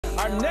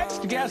Our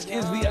next guest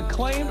is the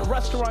acclaimed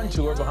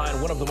restaurateur behind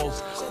one of the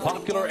most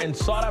popular and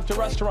sought-after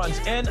restaurants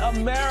in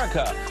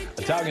America,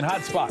 Italian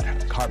hotspot,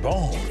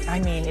 Carbone. I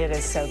mean, it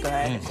is so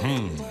good.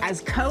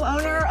 As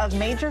co-owner of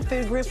major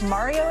food group,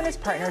 Mario and his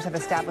partners have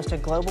established a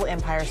global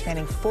empire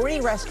spanning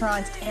 40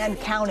 restaurants and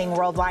counting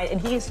worldwide,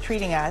 and he is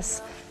treating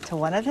us to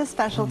one of his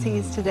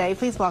specialties today.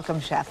 Please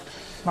welcome Chef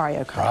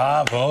Mario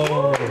Carbone.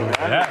 Bravo!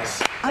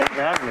 Yes. Thanks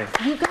for having me.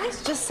 You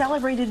guys just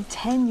celebrated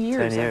 10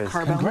 years, 10 years. of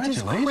Carbone, which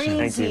is Congratulations.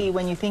 crazy you.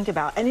 when you think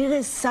about it. And it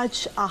is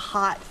such a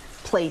hot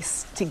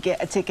place to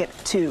get a ticket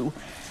to.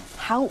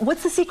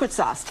 What's the secret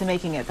sauce to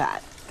making it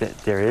that?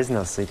 There is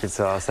no secret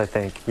sauce, I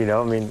think. You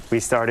know, I mean, we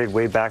started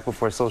way back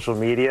before social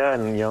media,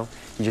 and, you know,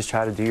 you just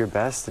try to do your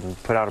best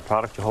and put out a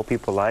product you hope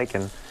people like,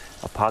 and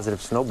a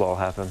positive snowball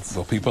happens.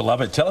 Well, people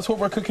love it. Tell us what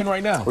we're cooking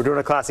right now. We're doing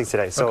a classic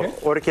today. So, Okay.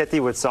 orecchiette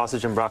with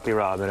sausage and broccoli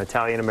rabe, an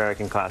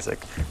Italian-American classic.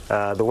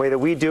 The way that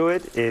we do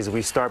it is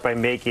we start by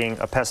making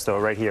a pesto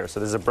right here.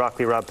 So this is a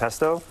broccoli rabe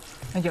pesto.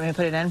 Do you want me to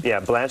put it in? Yeah,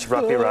 blanched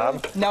broccoli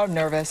rabe. Now I'm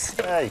nervous.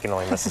 You can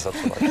only mess this up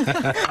so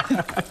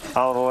much.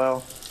 Olive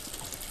oil,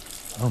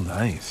 Oh,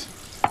 nice.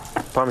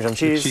 Parmesan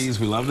cheese, Cheese,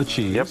 we love the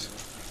cheese. Yep.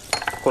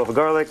 clove of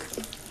garlic,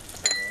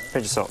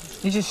 pinch of salt.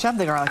 You just shove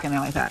the garlic in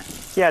there like that.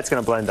 Yeah, it's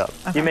going to blend up.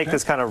 Okay. You make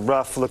this kind of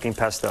rough-looking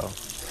pesto.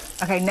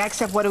 Okay,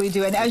 next up, what do we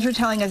do? And as you're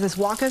telling us this,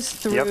 walk us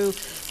through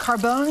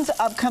Carbone's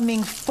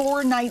upcoming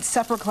 4-night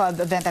supper club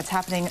event that's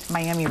happening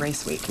Miami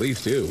Race Week.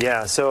 Please do.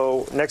 Yeah,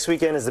 so next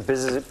weekend is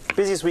the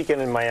busiest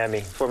weekend in Miami,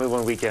 Formula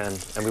One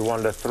weekend, and we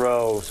wanted to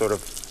throw sort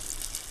of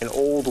an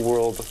old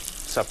world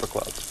supper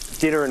club,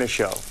 dinner and a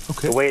show,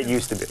 the way it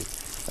used to be.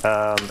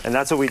 And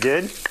that's what we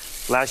did.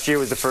 Last year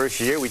was the first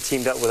year. We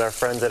teamed up with our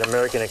friends at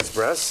American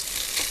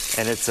Express,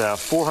 and it's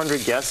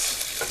 400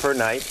 guests per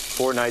night,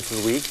 4 nights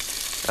a week,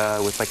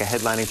 with like a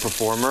headlining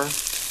performer.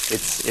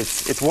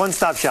 It's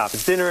one-stop shop.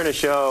 It's dinner and a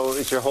show.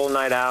 It's your whole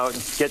night out.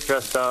 Get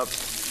dressed up.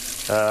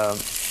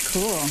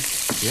 Cool.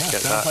 Yeah,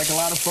 sounds like a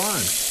lot of fun.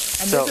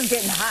 And So- this is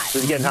getting hot.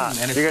 This is getting hot.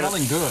 And it's You're gonna-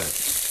 smelling good.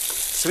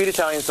 Sweet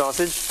Italian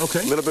sausage. Okay.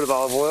 A little bit of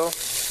olive oil.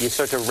 You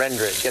start to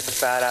render it. Get the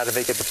fat out of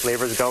it. Get the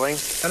flavors going.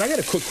 And I got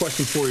a quick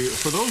question for you.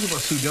 For those of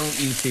us who don't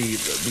eat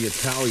the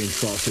Italian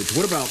sausage,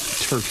 what about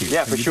turkey?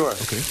 Yeah, for sure.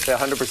 Okay. Yeah,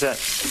 100%.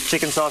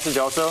 Chicken sausage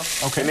also.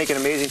 Okay. They make an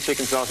amazing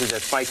chicken sausage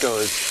at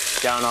Fico's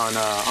down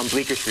on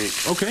Bleecker Street.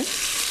 Okay.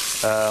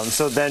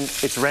 So then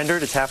it's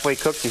rendered. It's halfway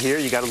cooked to here.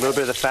 You got a little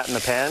bit of the fat in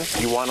the pan.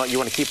 You want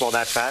to keep all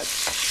that fat.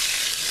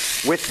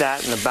 With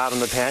that in the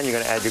bottom of the pan, you're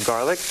going to add your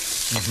garlic,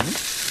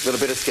 a little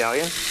bit of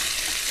scallion.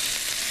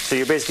 So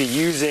you're basically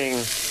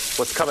using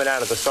what's coming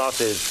out of the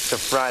sausage to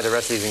fry the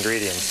rest of these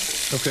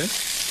ingredients. Okay.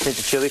 Pinch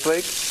of chili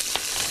flakes.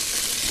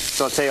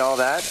 Saute all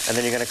that, and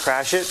then you're going to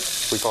crash it.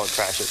 We call it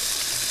crash it.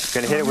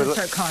 You're going to hit it with a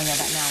Start calling it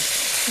that now.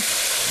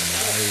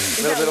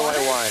 little bit of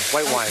white wine.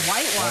 White wine.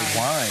 White wine.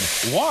 Wine.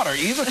 Water,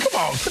 Eva, come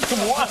on, put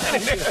some wine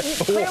in there.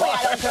 Clearly,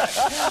 I don't cook.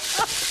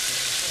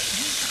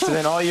 So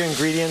then all your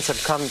ingredients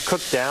have come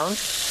cooked down,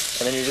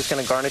 and then you're just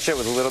going to garnish it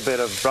with a little bit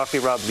of broccoli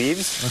rabe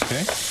leaves,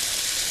 Okay.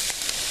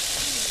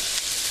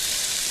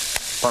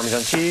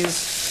 Parmesan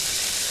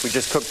cheese. We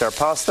just cooked our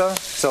pasta.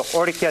 So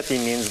orecchiette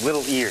means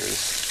little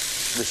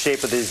ears, the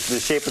shape of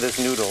this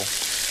noodle.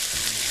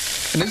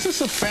 And is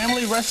this a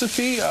family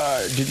recipe?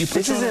 Did you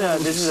put This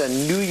is a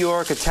New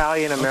York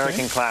Italian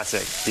American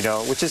classic, you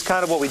know, which is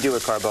kind of what we do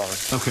at Carbone.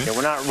 Okay. You know,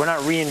 we're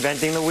not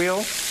reinventing the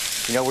wheel.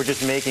 You know, we're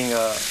just making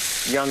a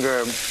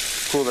younger,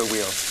 cooler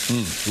wheel.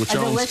 with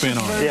your own spin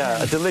on it?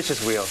 Yeah, a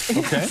delicious wheel.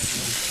 Okay.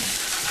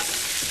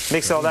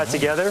 Mix all that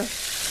together,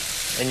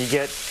 and you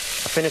get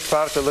a finished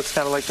product that looks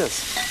kind of like this.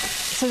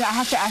 So I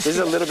have to ask This is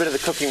you. a little bit of the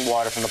cooking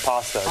water from the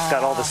pasta. It's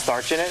got all the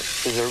starch in it.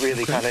 It's a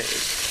really kind of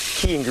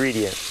key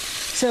ingredient.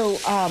 So,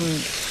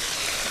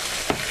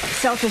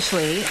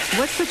 selfishly,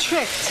 what's the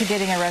trick to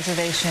getting a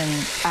reservation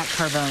at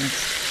Carbone's?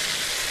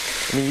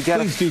 I mean, you got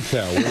Please do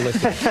tell. We're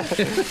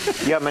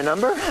listening. You got my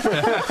number?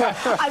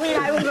 I mean,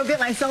 I would go get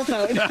my cell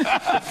phone.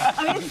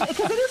 I mean,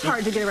 because it is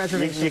hard to get a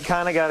reservation. You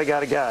kind of got a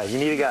guy. You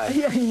need a guy.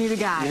 Yeah, you need a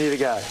guy. You need a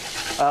guy.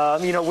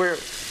 You know, we're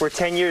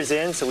 10 years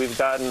in, so we've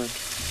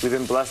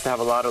been blessed to have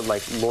a lot of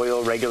like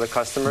loyal, regular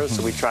customers.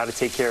 So we try to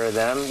take care of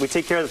them. We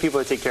take care of the people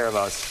that take care of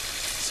us.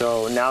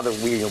 So now that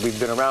we've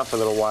been around for a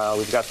little while,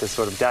 we've got this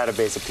sort of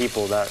database of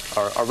people that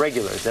are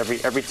regulars.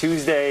 Every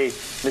Tuesday,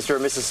 Mr. or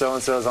Mrs.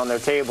 So-and-so is on their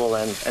table,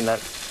 and that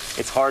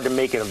it's hard to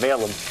make it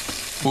available.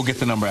 We'll get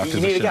the number after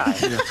You the need show. a guy.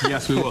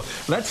 Yes, we will.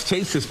 Let's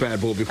taste this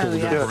bad boy before we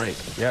go to break.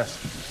 Yes.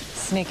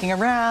 Sneaking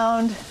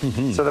around.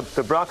 So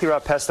the broccoli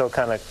rabe pesto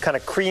kind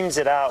of creams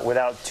it out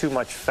without too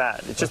much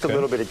fat. It's just a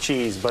little bit of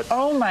cheese, but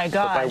Oh my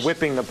but by gosh.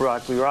 whipping the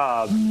broccoli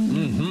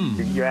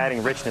rabe, you're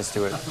adding richness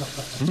to it.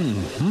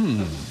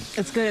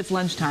 It's good. It's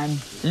lunchtime.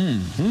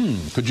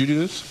 Could you do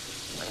this?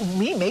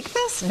 We make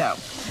this? No.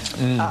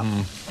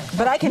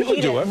 But I can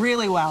eat it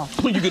really well.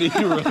 You can eat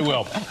it really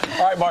well.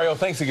 All right, Mario,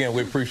 thanks again.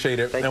 We appreciate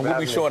it. Thanks and we'll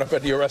be showing up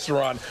at your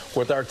restaurant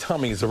with our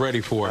tummies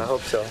ready for it. I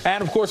hope so.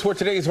 And, of course, for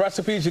today's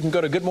recipes, you can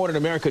go to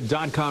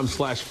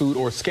goodmorningamerica.com/food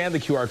or scan the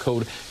QR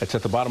code that's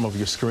at the bottom of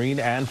your screen.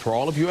 And for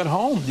all of you at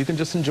home, you can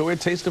just enjoy a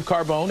taste of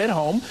Carbone at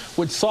home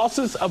with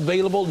sauces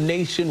available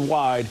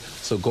nationwide.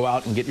 So go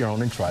out and get your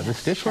own and try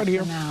this dish right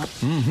here.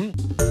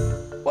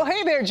 Well,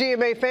 hey there,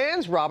 GMA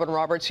fans. Robin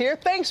Roberts here.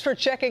 Thanks for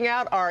checking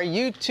out our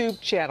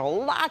YouTube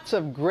channel. Lots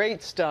of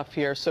great stuff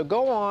here. So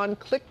go on,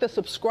 click the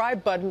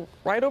subscribe button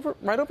right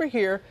over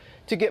here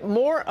to get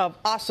more of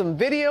awesome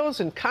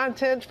videos and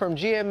content from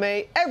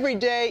GMA every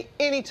day,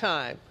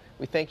 anytime.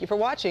 We thank you for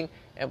watching,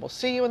 and we'll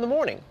see you in the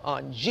morning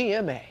on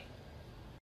GMA.